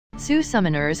Sue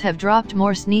summoners have dropped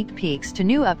more sneak peeks to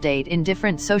new update in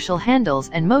different social handles,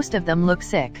 and most of them look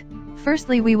sick.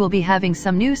 Firstly, we will be having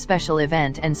some new special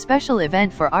event, and special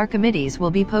event for our committees will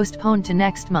be postponed to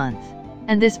next month.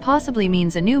 And this possibly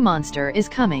means a new monster is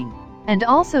coming. And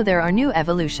also there are new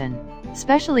evolution.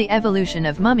 Especially evolution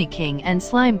of Mummy King and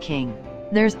Slime King.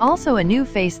 There's also a new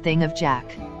face thing of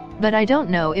Jack. But I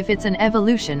don't know if it's an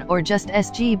evolution or just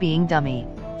SG being dummy.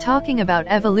 Talking about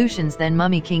evolutions, then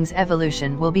Mummy King's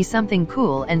evolution will be something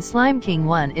cool, and Slime King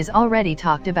 1 is already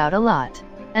talked about a lot.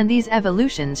 And these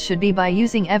evolutions should be by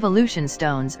using evolution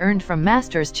stones earned from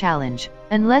Masters Challenge,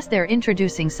 unless they're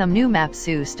introducing some new map.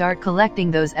 So start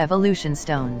collecting those evolution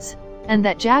stones. And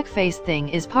that Jack face thing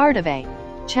is part of a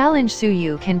challenge, so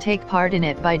you can take part in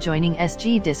it by joining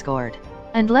SG Discord.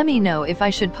 And let me know if I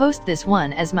should post this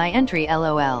one as my entry,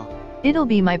 lol. It'll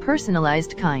be my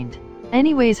personalized kind.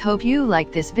 Anyways, hope you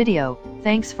like this video.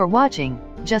 Thanks for watching.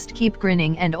 Just keep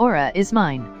grinning and aura is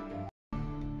mine.